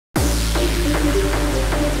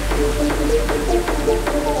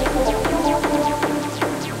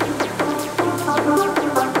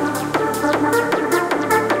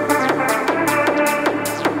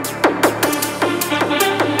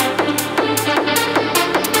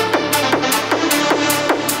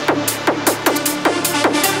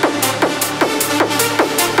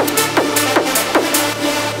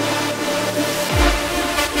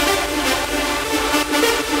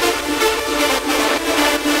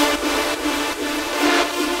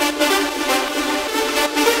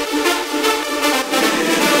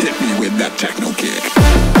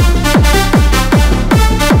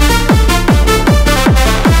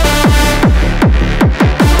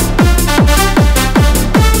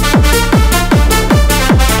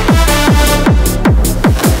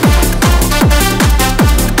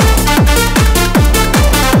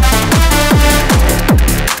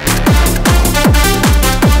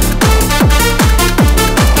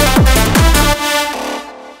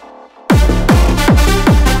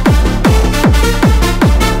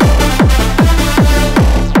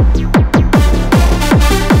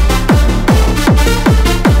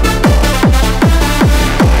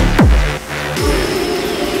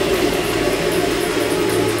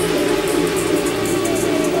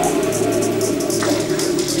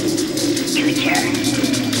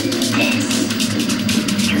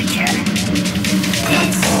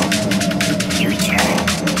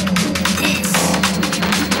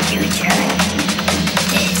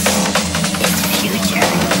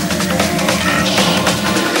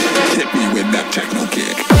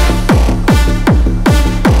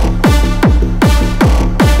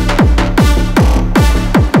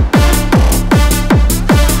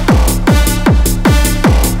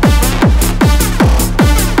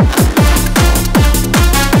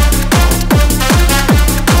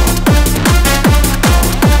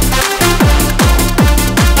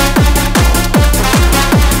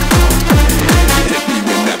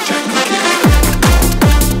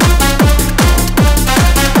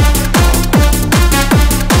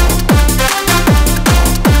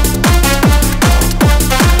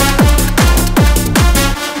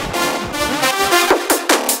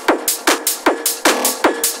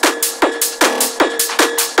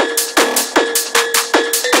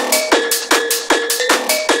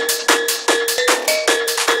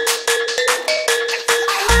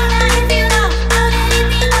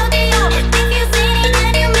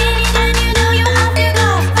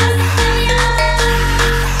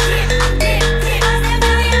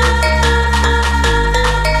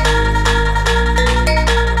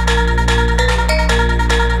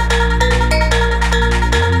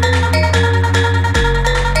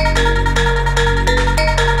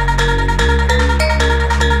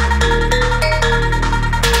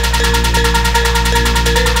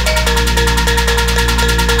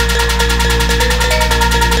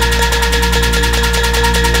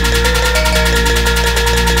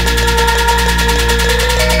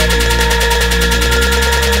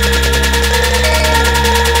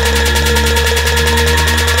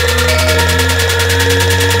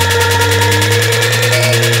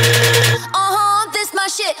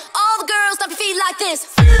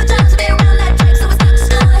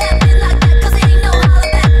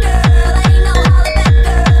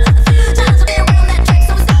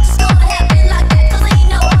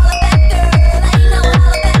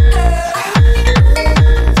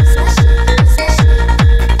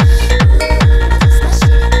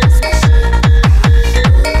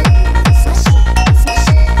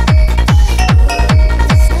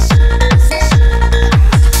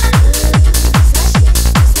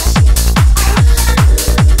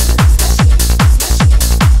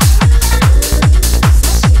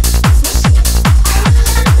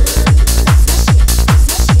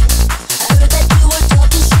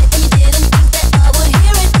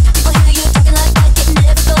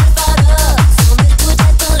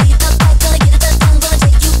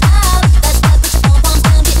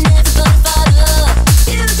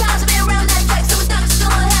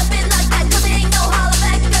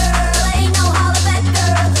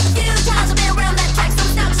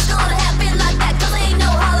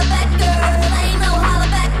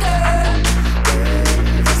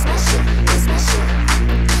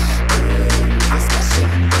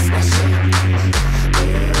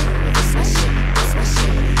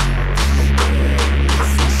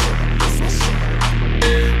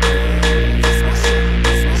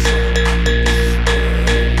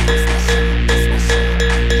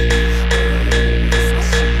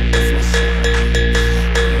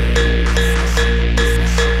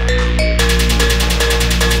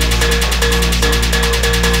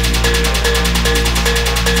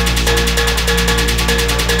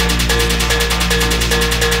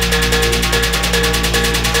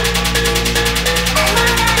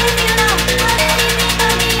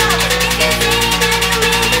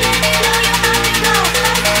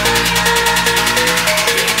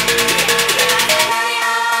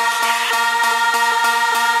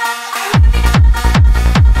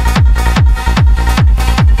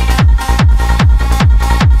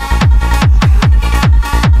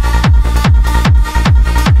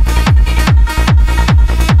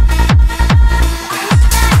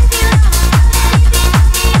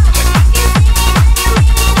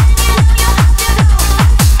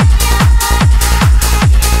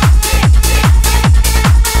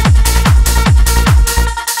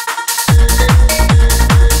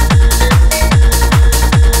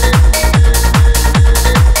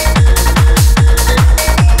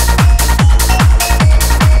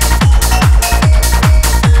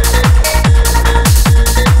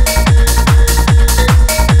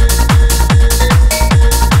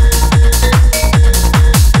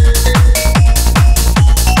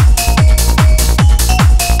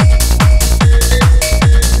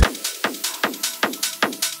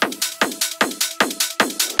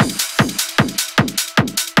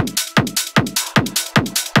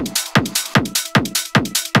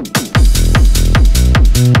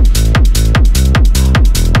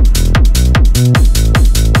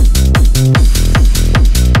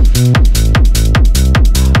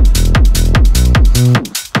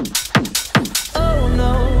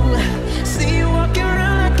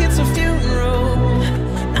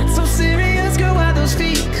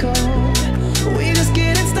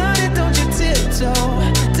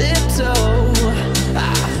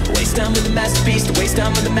a masterpiece, to waste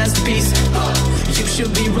time with a masterpiece. You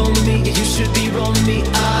should be rolling me, you should be rolling me.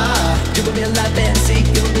 You're a real life fantasy,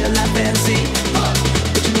 you're a real life fantasy.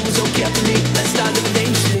 But you know it's so carefully, let's start living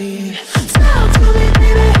dangerously. Talk to me,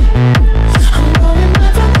 baby. I'm rolling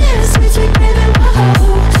up from here, sweet, sweet baby.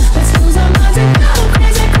 Whoa, let's lose our minds and go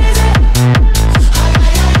crazy, crazy.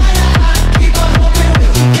 Keep on hoping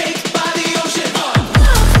we'll be caked by the ocean. Walk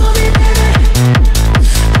for me, baby.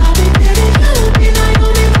 I'll be baby, you'll be my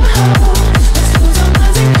only. Whoa, let's lose our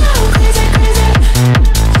minds and go crazy, crazy.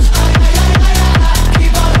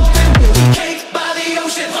 Keep on hoping we'll be caked by the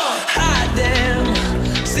ocean. Hot damn,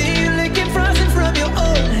 see you licking frosting from your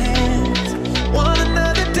own hands. Want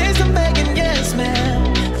another taste? I'm begging, yes, man.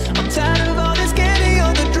 I'm tired of all this candy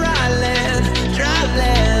on the dry land, dry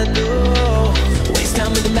land. Oh, waste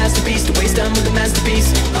time with a masterpiece, to waste time with a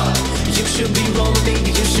masterpiece. You should be rolling me,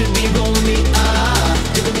 you should be rolling me.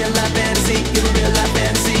 You're a real life fantasy, you're a real life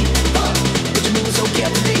fantasy. But you move so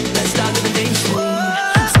carefully, let's start living dangerously.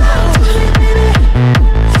 Talk to me, baby.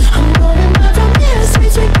 I'm rolling up from here,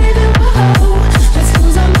 sweet, sweet baby. Whoa, let's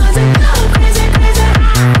lose our minds and go crazy, crazy.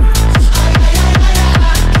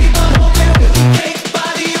 Keep on hoping we'll be caked by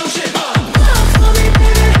the ocean. Walk for me,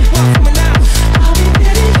 baby. Walk for me now. I'll be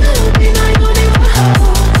baby, you'll be my only.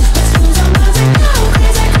 Whoa, let's lose our minds and go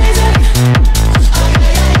crazy, crazy.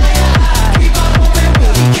 Keep on hoping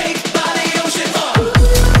we'll be caked by the ocean. Keep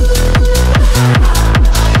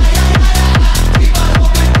on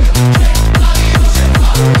hoping we'll be caked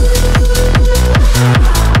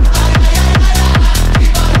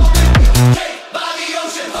by the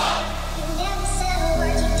ocean. You never said a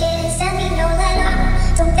word, you didn't send me no letter.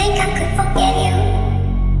 Don't think I could forget you.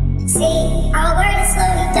 See, our word is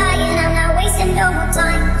slowly dying, I'm not wasting no more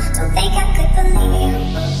time. Don't think I could believe you.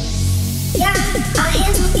 Yeah, our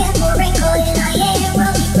hands will get more wrinkled and our hair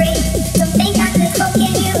will be gray. Don't think I could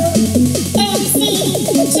forget you. ABC,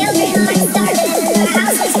 the children are starving and our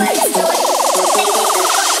house is what it's doing. Don't think I could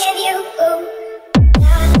forgive you.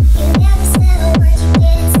 Yeah, you never said a word, you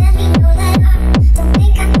didn't send me no letter. Don't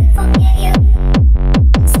think I could forgive you.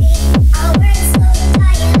 See, our word is slowly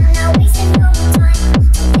dying, I'm not wasting no more time.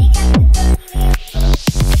 Don't think I could believe you.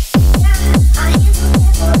 Yeah, our hands will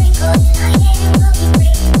get more wrinkled and our hair will be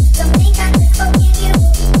gray. Don't think I could forgive you.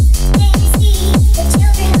 ABC, the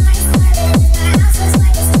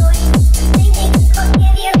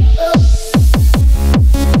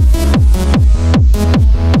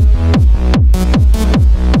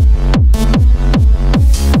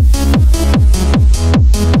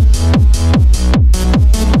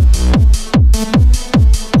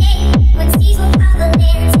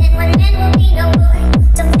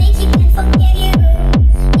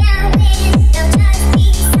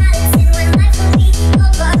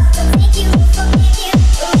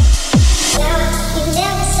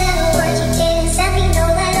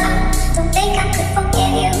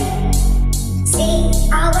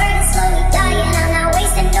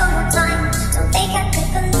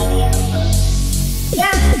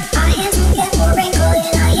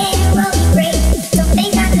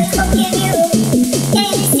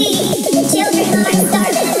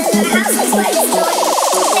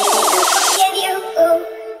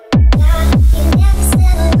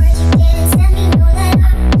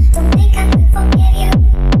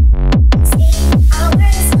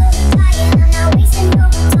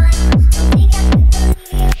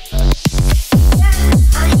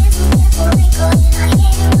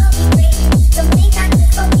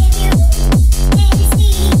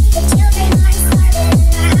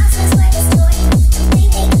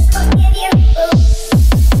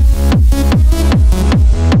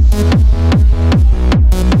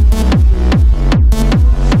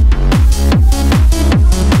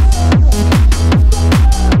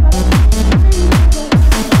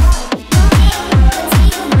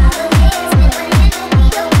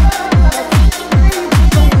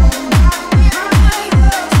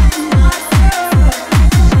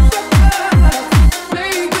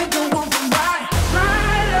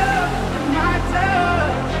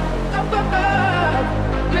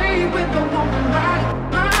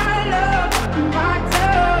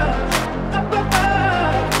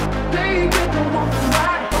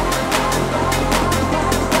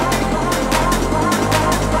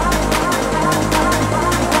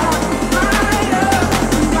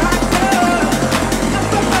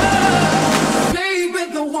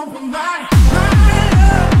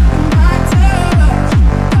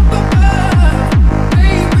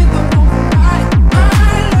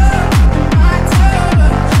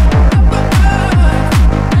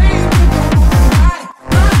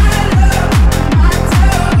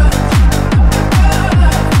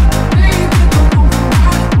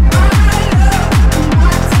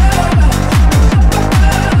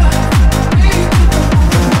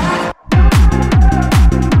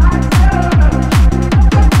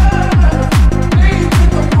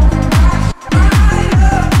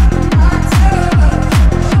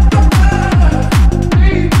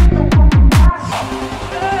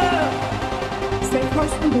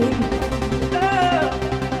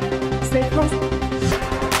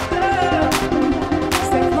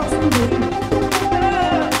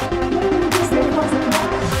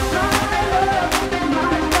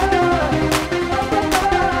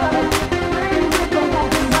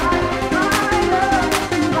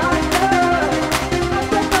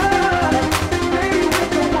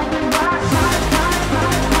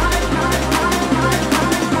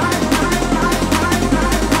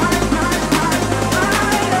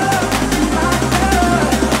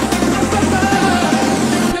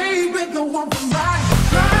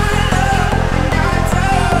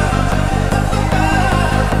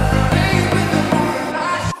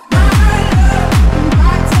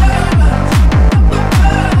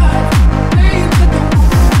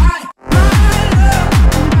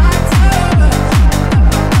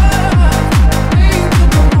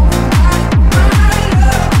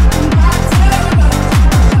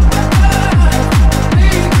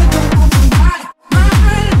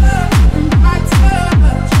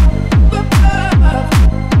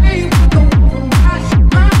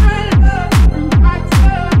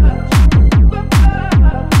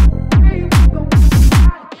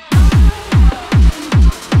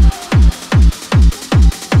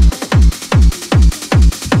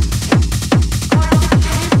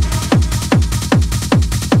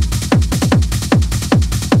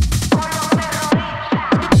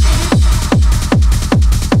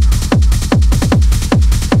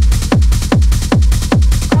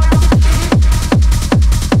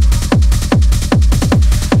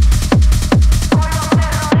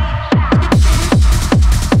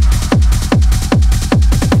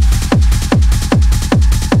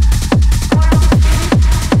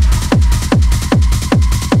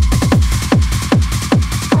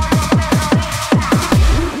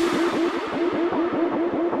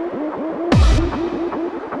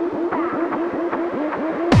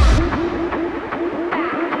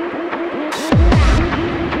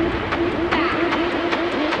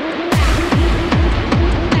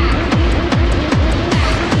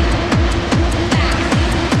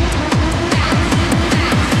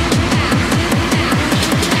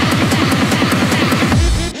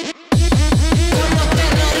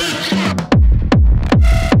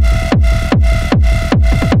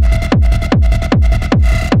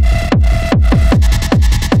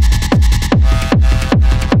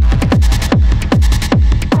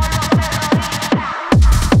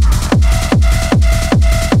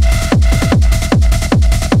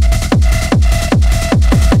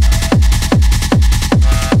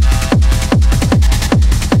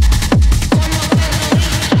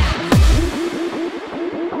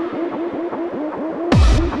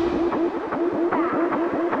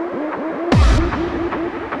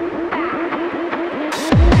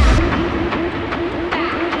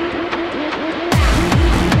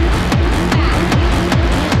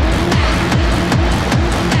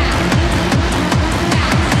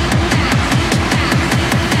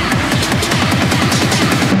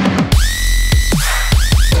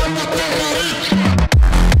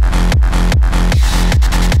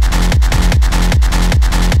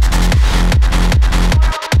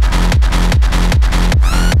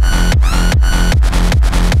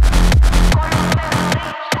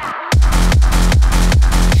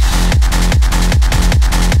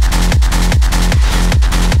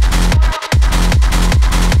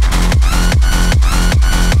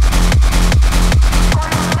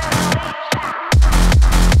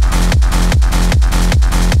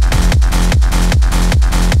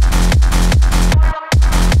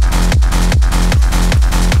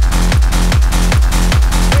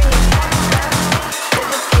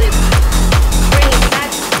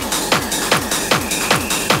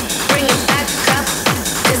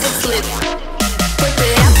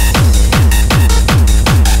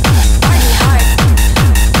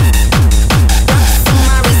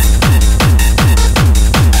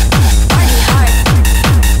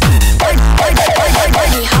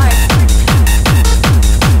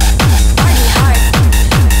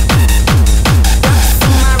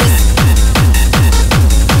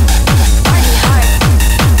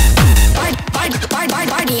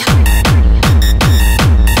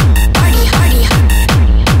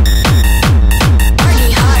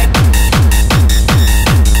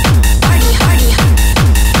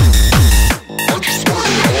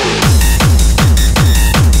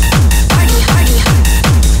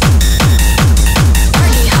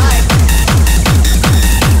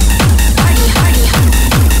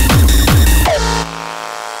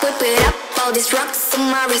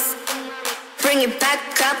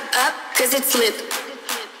up, cause it's lit.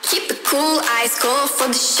 Keep the cool eyes cold for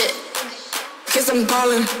the shit. Cause I'm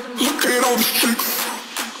ballin'. Look at all the chicks.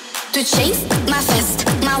 The chains, my vest,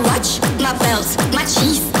 my watch, my belt, my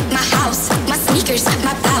cheese, my house, my sneakers,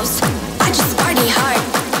 my blouse. I just party hard,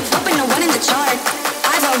 hoping no one in the chart.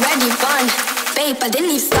 I've already won, babe, I didn't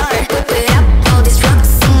even start. Whip it up, all these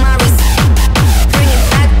rocks on my wrist. Bring it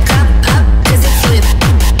back up, cause it's lit.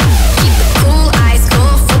 Keep the cool eyes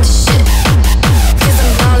cold for the shit. Cause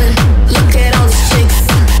I'm ballin', look at all these chicks.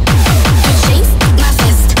 The chains, my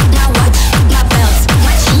vest, my watch, my belt,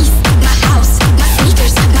 my cheese, my house, my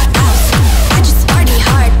sneakers, my blouse. I just party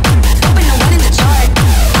hard, hoping no one in the chart.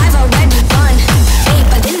 I've already won, babe,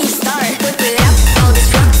 I didn't even start. Whip it up, all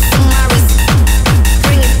these rocks on my wrist.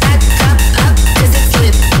 Bring it back up, cause it's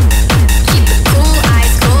lit.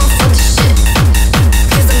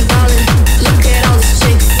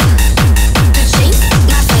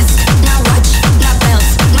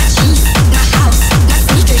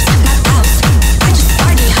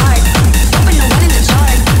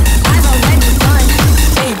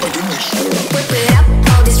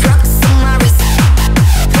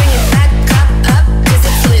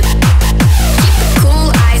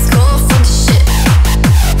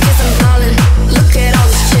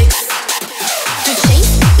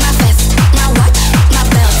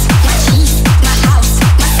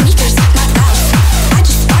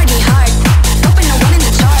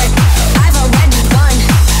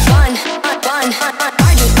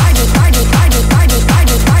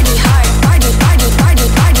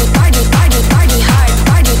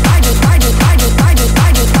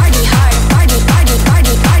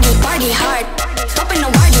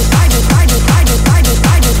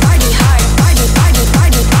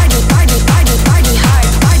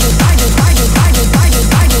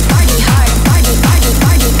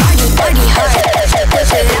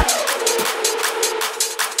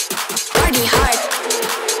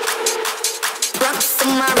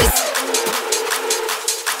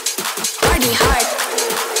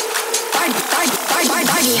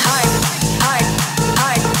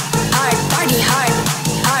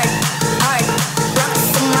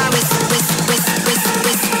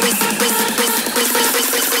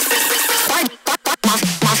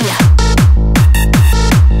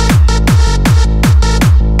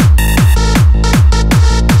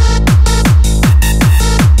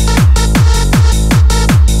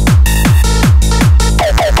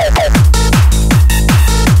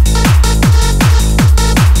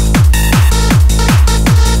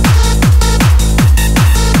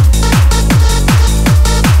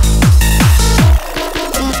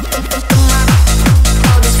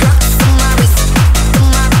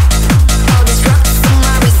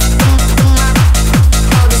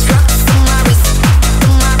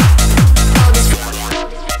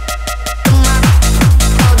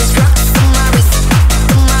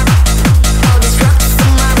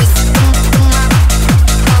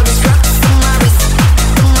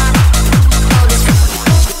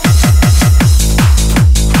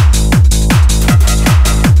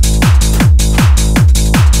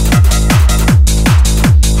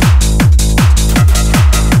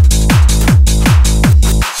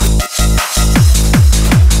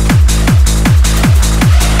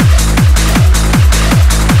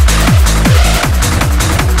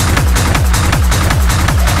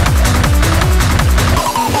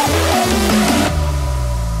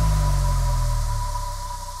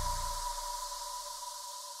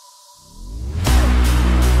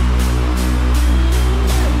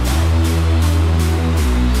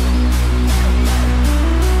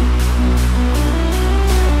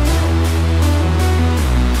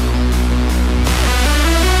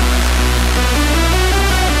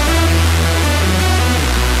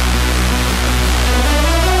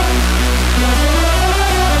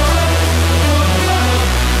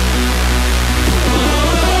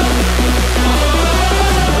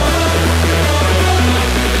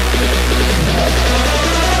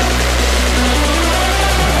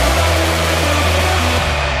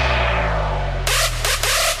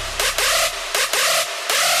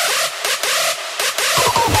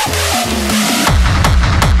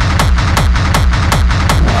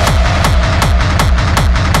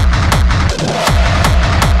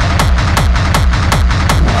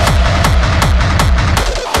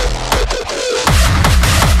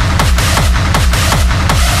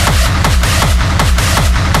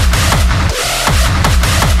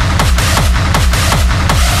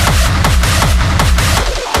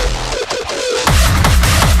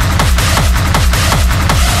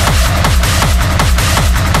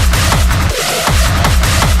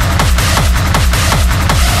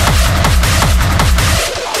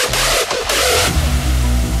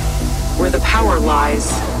 the power lies,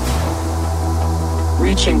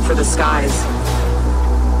 reaching for the skies.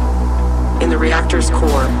 In the reactor's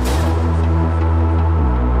core,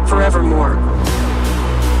 forevermore.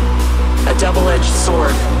 A double-edged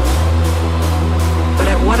sword. But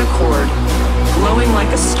at what accord? Glowing like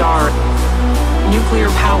a star. Nuclear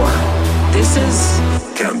power. This is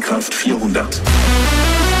Kernkraft 400.